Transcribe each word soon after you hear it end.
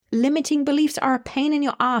Limiting beliefs are a pain in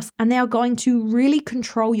your ass, and they are going to really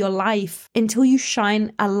control your life until you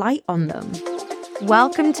shine a light on them.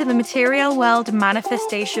 Welcome to the Material World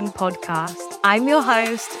Manifestation Podcast. I'm your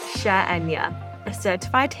host, Cher Enya, a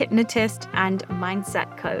certified hypnotist and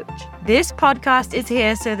mindset coach. This podcast is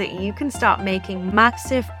here so that you can start making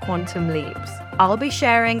massive quantum leaps. I'll be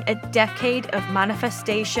sharing a decade of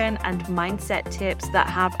manifestation and mindset tips that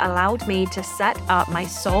have allowed me to set up my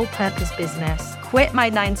sole purpose business, quit my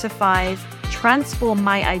 9-to-5, transform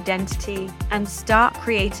my identity, and start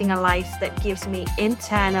creating a life that gives me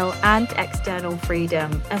internal and external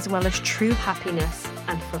freedom, as well as true happiness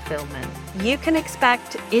and fulfillment. You can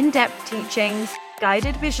expect in-depth teachings,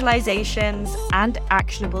 guided visualizations, and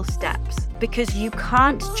actionable steps, because you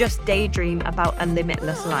can't just daydream about a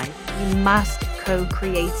limitless life. You must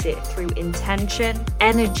co-create it through intention,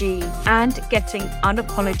 energy, and getting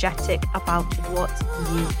unapologetic about what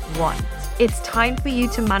you want. It's time for you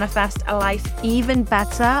to manifest a life even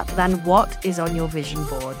better than what is on your vision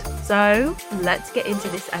board. So let's get into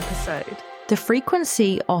this episode. The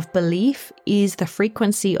frequency of belief is the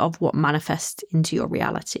frequency of what manifests into your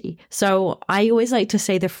reality. So I always like to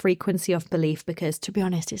say the frequency of belief because, to be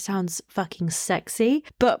honest, it sounds fucking sexy.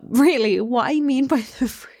 But really, what I mean by the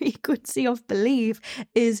frequency of belief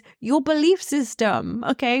is your belief system.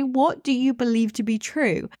 Okay, what do you believe to be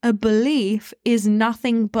true? A belief is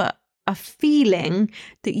nothing but a feeling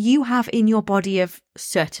that you have in your body of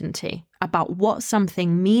certainty about what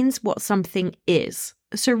something means, what something is.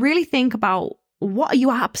 So really think about, what are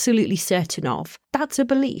you absolutely certain of? That's a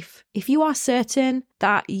belief. If you are certain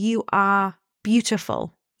that you are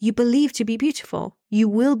beautiful, you believe to be beautiful, you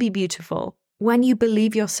will be beautiful. When you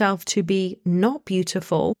believe yourself to be not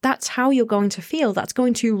beautiful, that's how you're going to feel. That's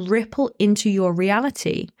going to ripple into your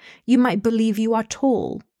reality. You might believe you are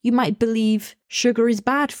tall. You might believe sugar is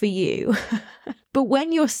bad for you. But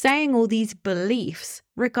when you're saying all these beliefs,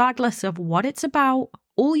 regardless of what it's about,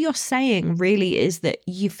 all you're saying really is that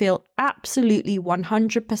you feel absolutely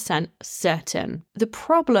 100% certain. The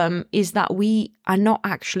problem is that we are not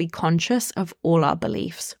actually conscious of all our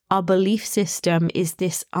beliefs. Our belief system is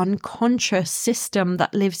this unconscious system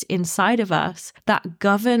that lives inside of us that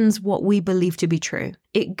governs what we believe to be true.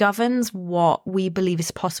 It governs what we believe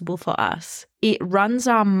is possible for us. It runs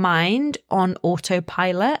our mind on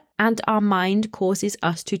autopilot, and our mind causes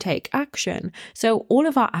us to take action. So all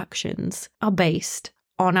of our actions are based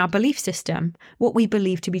on our belief system, what we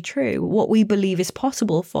believe to be true, what we believe is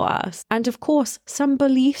possible for us. And of course, some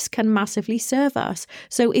beliefs can massively serve us.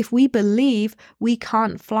 So if we believe we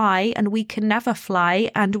can't fly and we can never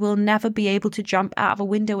fly and we'll never be able to jump out of a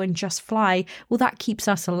window and just fly, well, that keeps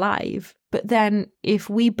us alive. But then if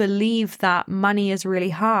we believe that money is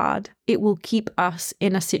really hard, it will keep us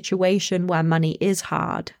in a situation where money is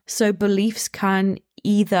hard. So beliefs can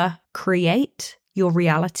either create your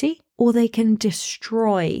reality, or they can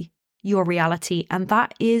destroy your reality. And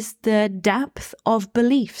that is the depth of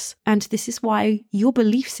beliefs. And this is why your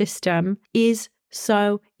belief system is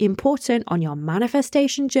so important on your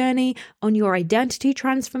manifestation journey, on your identity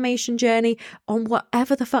transformation journey, on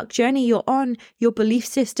whatever the fuck journey you're on. Your belief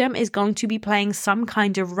system is going to be playing some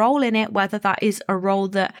kind of role in it, whether that is a role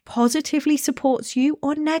that positively supports you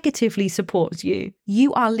or negatively supports you.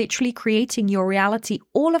 You are literally creating your reality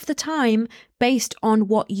all of the time based on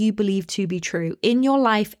what you believe to be true. In your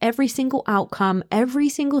life, every single outcome, every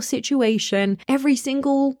single situation, every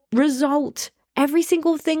single result, every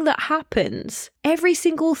single thing that happens, every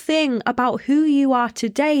single thing about who you are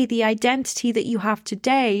today, the identity that you have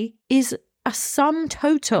today, is a sum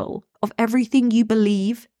total of everything you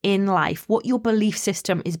believe in life, what your belief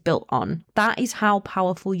system is built on. That is how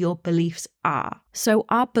powerful your beliefs are. So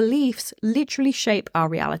our beliefs literally shape our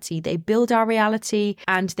reality. They build our reality,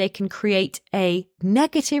 and they can create a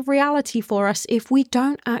negative reality for us if we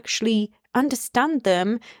don't actually understand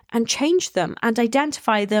them and change them and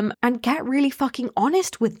identify them and get really fucking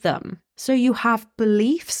honest with them. So you have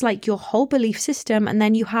beliefs, like your whole belief system, and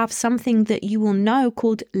then you have something that you will know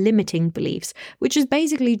called limiting beliefs, which is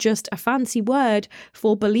basically just a fancy word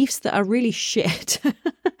for beliefs that are really shit.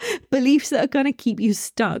 Beliefs that are going to keep you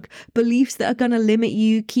stuck, beliefs that are going to limit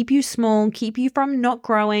you, keep you small, keep you from not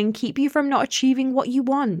growing, keep you from not achieving what you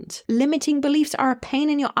want. Limiting beliefs are a pain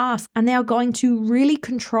in your ass, and they are going to really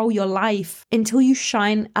control your life until you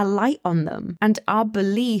shine a light on them. And our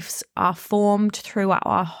beliefs are formed throughout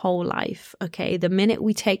our whole life. life, okay, the minute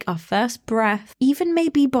we take our first breath, even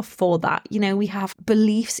maybe before that, we have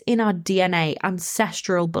beliefs in our DNA,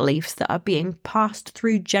 ancestral beliefs that are being passed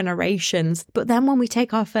through generations. But then when we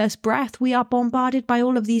take our first breath, we are bombarded by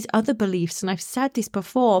all of these other beliefs. And I've said this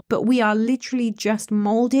before, but we are literally just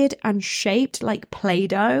molded and shaped like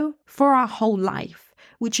Play-Doh for our whole life.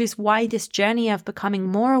 Which is why this journey of becoming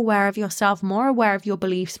more aware of yourself, more aware of your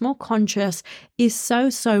beliefs, more conscious is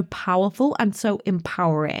so powerful and so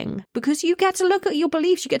empowering. Because you get to look at your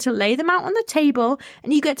beliefs, you get to lay them out on the table,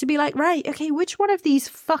 and you get to be like, right, okay, which one of these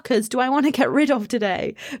fuckers do I want to get rid of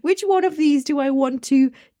today? Which one of these do I want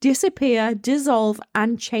to disappear, dissolve,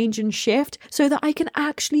 and change and shift so that I can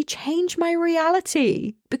actually change my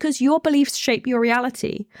reality? Because your beliefs shape your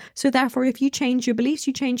reality. So therefore, if you change your beliefs,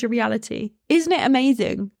 you change your reality. Isn't it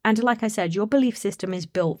amazing? And like I said, your belief system is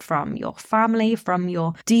built from your family, from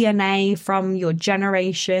your DNA, from your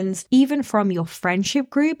generations, even from your friendship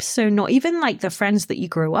groups. So not even like the friends that you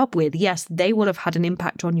grew up with. Yes, they will have had an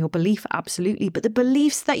impact on your belief, absolutely. But the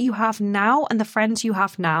beliefs that you have now and the friends you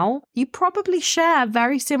have now, you probably share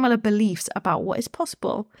very similar beliefs about what is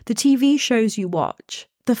possible. The TV shows you watch,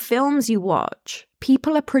 the films you watch,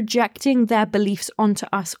 people are projecting their beliefs onto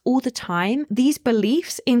us all the time. These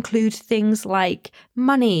beliefs include things like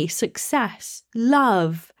money, success,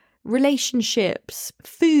 love, relationships,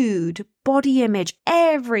 food, body image.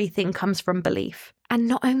 Everything comes from belief. And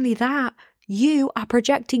not only that, you are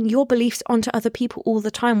projecting your beliefs onto other people all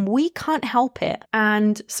the time. We can't help it.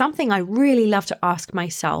 And something I really love to ask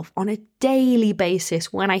myself on a daily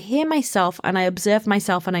basis when I hear myself and I observe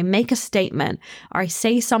myself and I make a statement or I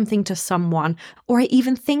say something to someone or I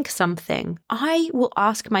even think something, I will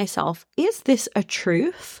ask myself, is this a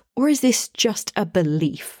truth or is this just a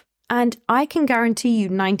belief? And I can guarantee you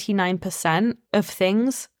 99% of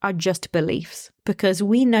things are just beliefs because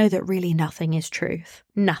we know that really nothing is truth.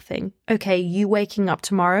 Nothing. Okay, you waking up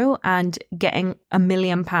tomorrow and getting £1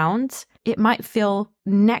 million, it might feel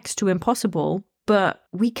next to impossible, but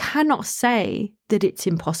we cannot say that it's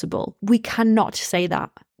impossible. We cannot say that.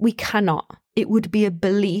 We cannot. It would be a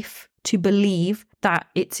belief to believe that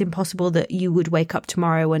it's impossible that you would wake up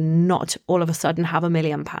tomorrow and not all of a sudden have £1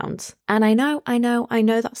 million. And I know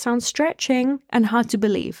that sounds stretching and hard to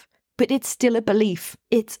believe, but it's still a belief.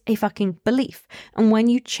 It's a fucking belief. And when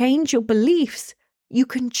you change your beliefs, you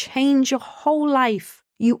can change your whole life.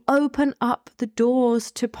 You open up the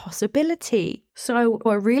doors to possibility. So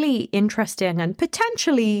a really interesting and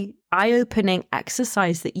potentially eye-opening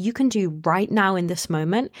exercise that you can do right now in this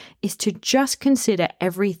moment is to just consider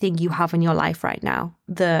everything you have in your life right now.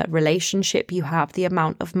 The relationship you have, the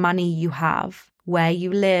amount of money you have, where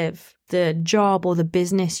you live, the job or the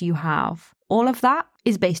business you have. All of that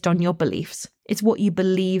is based on your beliefs. It's what you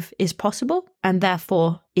believe is possible, and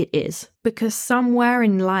therefore it is. Because somewhere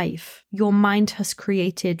in life, your mind has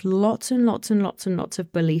created lots and lots and lots and lots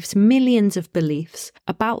of beliefs, millions of beliefs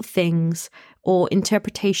about things or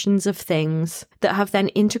interpretations of things that have then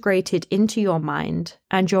integrated into your mind,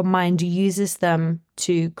 and your mind uses them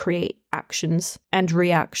to create actions and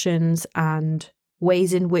reactions and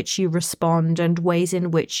ways in which you respond and ways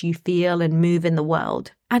in which you feel and move in the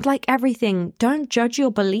world. And like everything, don't judge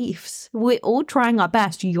your beliefs. We're all trying our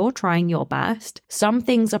best. You're trying your best. Some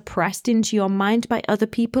things are pressed into your mind by other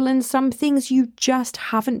people, and some things you just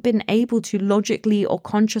haven't been able to logically or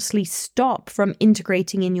consciously stop from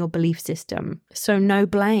integrating in your belief system. So no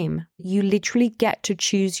blame. You literally get to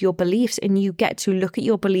choose your beliefs, and you get to look at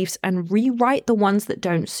your beliefs and rewrite the ones that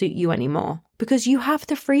don't suit you anymore. Because you have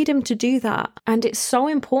the freedom to do that. And it's so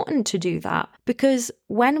important to do that. Because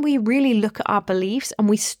when we really look at our beliefs and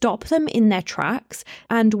we stop them in their tracks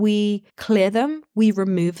and we clear them, we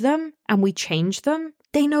remove them and we change them,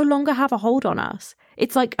 they no longer have a hold on us.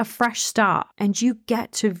 It's like a fresh start, and you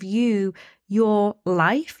get to view your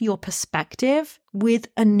life, your perspective with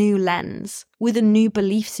a new lens, with a new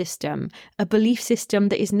belief system, a belief system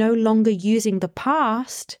that is no longer using the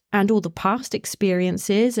past and all the past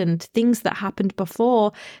experiences and things that happened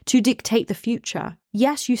before to dictate the future.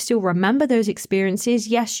 Yes, you still remember those experiences.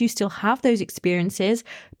 Yes, you still have those experiences,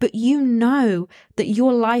 but you know that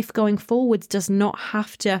your life going forwards does not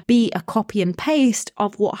have to be a copy and paste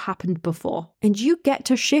of what happened before. And you get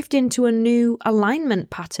to shift into a new alignment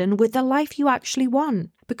pattern with the life you actually want.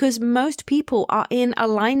 because most people are in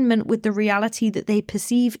alignment with the reality that they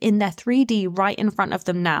perceive in their 3D right in front of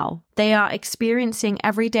them now. They are experiencing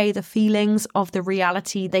every day the feelings of the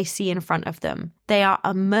reality they see in front of them. They are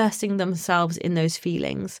immersing themselves in those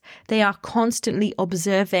feelings. They are constantly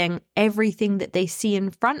observing everything that they see in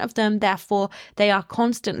front of them. Therefore, they are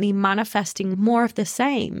constantly manifesting more of the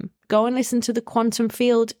same. Go and listen to the Quantum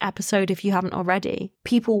Field episode if you haven't already.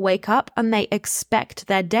 People wake up and they expect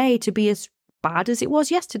their day to be as bad as it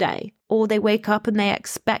was yesterday. Or they wake up and they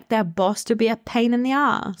expect their boss to be a pain in the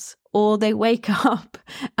ass. Or they wake up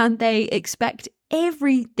and they expect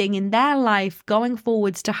everything in their life going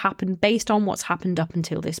forwards to happen based on what's happened up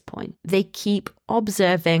until this point. They keep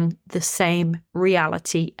observing the same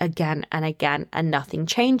reality again and again, and nothing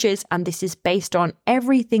changes. And this is based on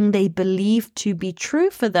everything they believe to be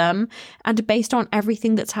true for them and based on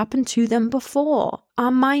everything that's happened to them before.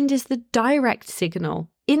 Our mind is the direct signal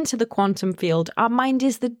into the quantum field. Our mind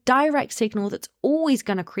is the direct signal that's always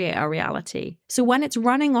going to create our reality. So when it's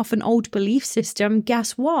running off an old belief system,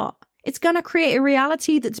 guess what? It's going to create a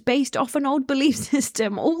reality that's based off an old belief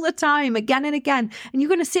system all the time, again and again. And you're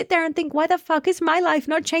going to sit there and think, why the fuck is my life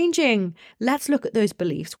not changing? Let's look at those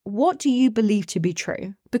beliefs. What do you believe to be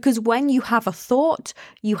true? Because when you have a thought,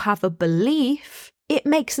 you have a belief, it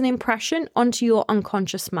makes an impression onto your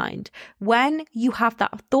unconscious mind. When you have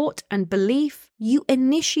that thought and belief, you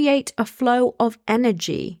initiate a flow of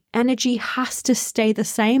energy. Energy has to stay the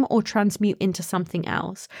same or transmute into something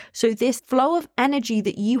else. So this flow of energy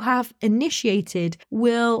that you have initiated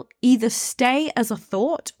will either stay as a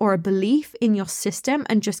thought or a belief in your system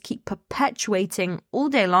and just keep perpetuating all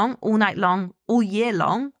day long, all night long, all year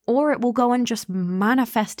long, or it will go and just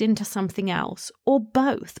manifest into something else, or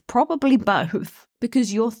both, probably both.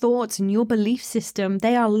 Because your thoughts and your belief system,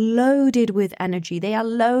 they are loaded with energy. They are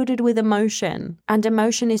loaded with emotion. And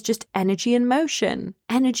emotion is just energy in motion.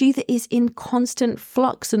 Energy that is in constant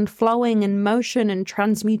flux and flowing and motion and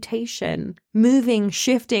transmutation. Moving,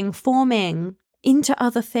 shifting, forming into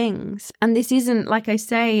other things. And this isn't, like I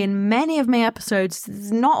say in many of my episodes,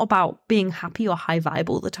 it's not about being happy or high vibe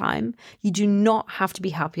all the time. You do not have to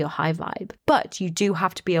be happy or high vibe. But you do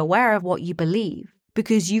have to be aware of what you believe.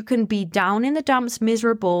 Because you can be down in the dumps,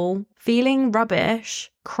 miserable, feeling rubbish,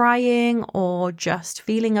 crying, or just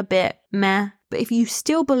feeling a bit meh. But if you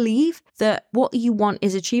still believe that what you want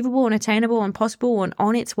is achievable and attainable and possible and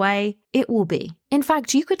on its way, it will be. In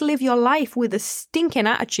fact, you could live your life with a stinking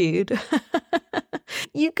attitude.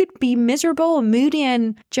 You could be miserable and moody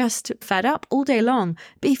and just fed up all day long.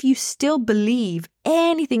 But if you still believe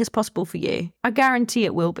anything is possible for you, I guarantee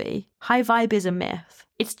it will be. High vibe is a myth.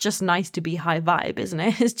 It's just nice to be high vibe, isn't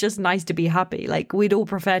it? It's just nice to be happy. Like, we'd all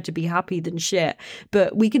prefer to be happy than shit,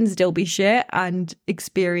 but we can still be shit and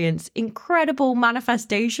experience incredible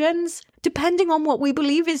manifestations depending on what we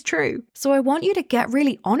believe is true. So I want you to get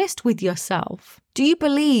really honest with yourself. Do you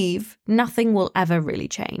believe nothing will ever really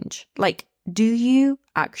change? Like, do you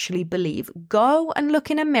actually believe? Go and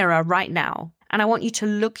look in a mirror right now. And I want you to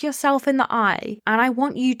look yourself in the eye, and I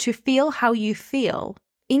want you to feel how you feel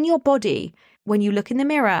in your body when you look in the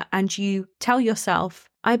mirror and you tell yourself,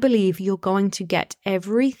 I believe you're going to get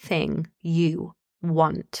everything you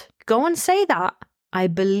want. Go and say that. I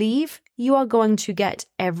believe you are going to get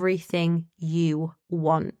everything you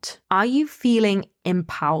want. Are you feeling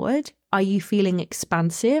empowered? Are you feeling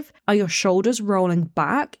expansive? Are your shoulders rolling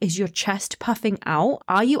back? Is your chest puffing out?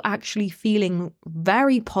 Are you actually feeling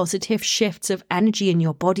very positive shifts of energy in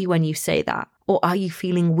your body when you say that? Or are you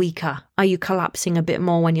feeling weaker? Are you collapsing a bit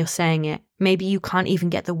more when you're saying it? Maybe you can't even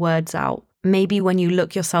get the words out. Maybe when you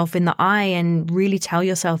look yourself in the eye and really tell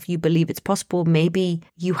yourself you believe it's possible, maybe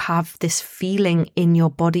you have this feeling in your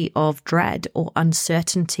body of dread or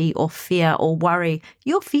uncertainty or fear or worry.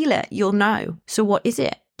 You'll feel it. You'll know. So what is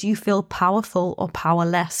it? Do you feel powerful or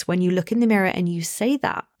powerless when you look in the mirror and you say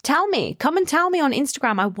that? Tell me. Come and tell me on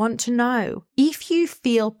Instagram. I want to know. If you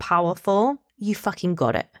feel powerful, you fucking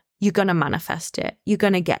got it. You're going to manifest it. You're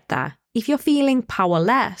going to get there. If you're feeling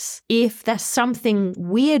powerless, if there's something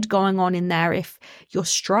weird going on in there, if you're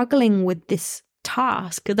struggling with this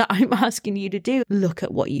task that I'm asking you to do, look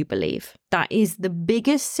at what you believe. That is the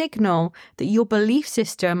biggest signal that your belief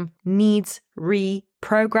system needs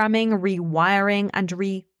reprogramming, rewiring, and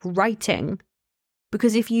rewriting.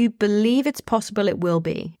 Because if you believe it's possible, it will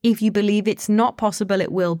be. If you believe it's not possible,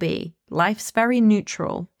 it will be. Life's very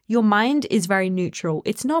neutral. Your mind is very neutral.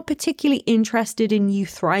 It's not particularly interested in you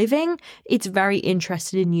thriving. It's very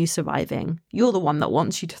interested in you surviving. You're the one that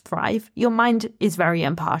wants you to thrive. Your mind is very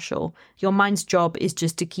impartial. Your mind's job is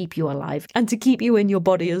just to keep you alive and to keep you in your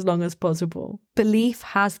body as long as possible. Belief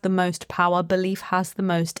has the most power. Belief has the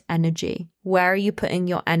most energy. Where are you putting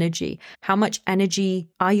your energy? How much energy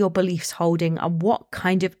are your beliefs holding, and what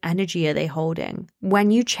kind of energy are they holding? When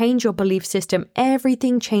you change your belief system,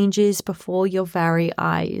 everything changes before your very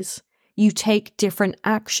eyes. You take different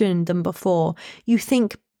action than before. You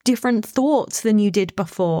think different thoughts than you did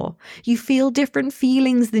before. You feel different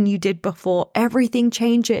feelings than you did before. Everything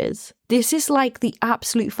changes. This is like the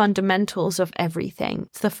absolute fundamentals of everything.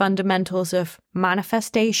 It's the fundamentals of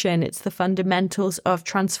manifestation. It's the fundamentals of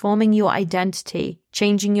transforming your identity,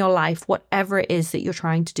 changing your life, whatever it is that you're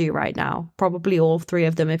trying to do right now. Probably all three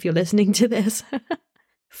of them if you're listening to this.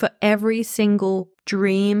 For every single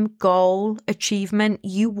dream, goal, achievement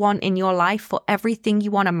you want in your life, for everything you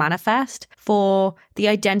want to manifest, for the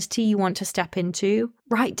identity you want to step into,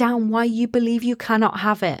 write down why you believe you cannot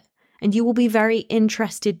have it. And you will be very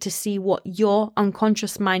interested to see what your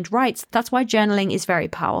unconscious mind writes. That's why journaling is very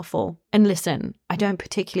powerful. And listen, I don't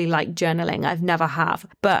particularly like journaling. I've never have,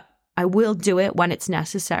 but I will do it when it's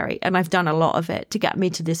necessary, and I've done a lot of it to get me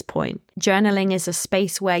to this point. Journaling is a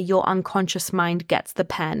space where your unconscious mind gets the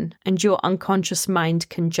pen, and your unconscious mind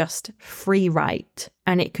can just free write,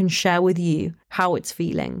 and it can share with you how it's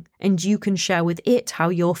feeling, and you can share with it how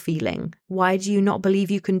you're feeling. Why do you not believe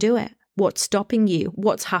you can do it? What's stopping you?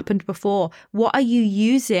 What's happened before? What are you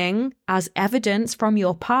using as evidence from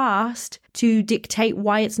your past to dictate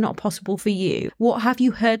why it's not possible for you? What have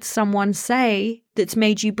you heard someone say that's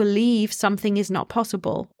made you believe something is not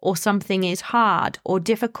possible, or something is hard or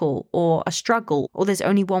difficult or a struggle, or there's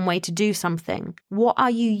only one way to do something? What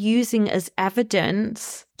are you using as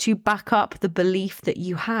evidence to back up the belief that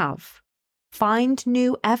you have? Find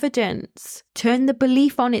new evidence. Turn the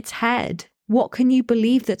belief on its head. What can you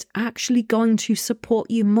believe that's actually going to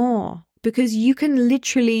support you more? Because you can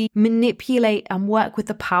literally manipulate and work with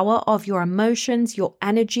the power of your emotions, your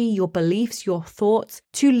energy, your beliefs, your thoughts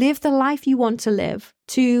to live the life you want to live,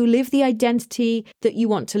 to live the identity that you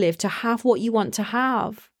want to live, to have what you want to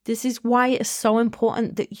have. This is why it's so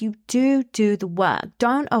important that you do the work.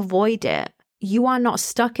 Don't avoid it. You are not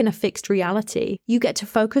stuck in a fixed reality. You get to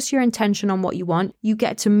focus your intention on what you want. You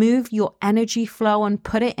get to move your energy flow and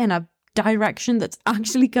put it in a direction that's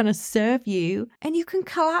actually going to serve you, and you can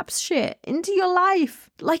collapse shit into your life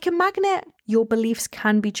like a magnet. Your beliefs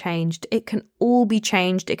can be changed. It can all be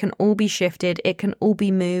changed. It can all be shifted. It can all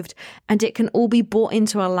be moved, and it can all be brought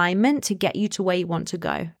into alignment to get you to where you want to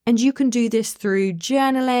go. And you can do this through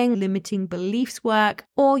journaling, limiting beliefs work,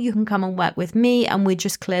 or you can come and work with me and we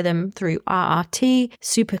just clear them through RRT.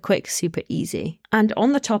 Super quick, super easy. And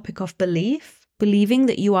on the topic of believing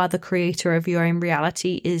that you are the creator of your own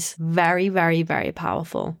reality is very, very, very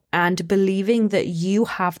powerful. And believing that you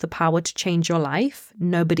have the power to change your life,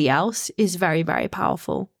 nobody else, is very, very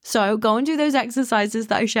powerful. So go and do those exercises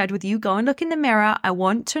that I shared with you. Go and look in the mirror. I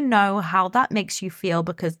want to know how that makes you feel,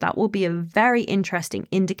 because that will be a very interesting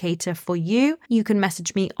indicator for you. You can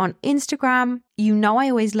message me on Instagram. You know I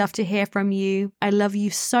always love to hear from you. I love you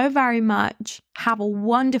so very much. Have a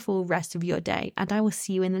wonderful rest of your day, and I will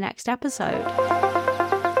see you in the next episode.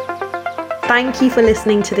 Thank you for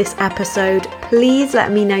listening to this episode. Please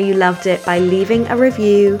let me know you loved it by leaving a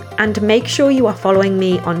review, and make sure you are following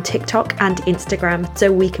me on TikTok and Instagram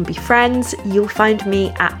so we can be friends. You'll find me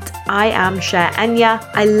at I am Share Enya.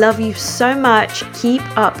 I love you so much. Keep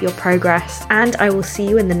up your progress, and I will see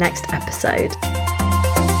you in the next episode.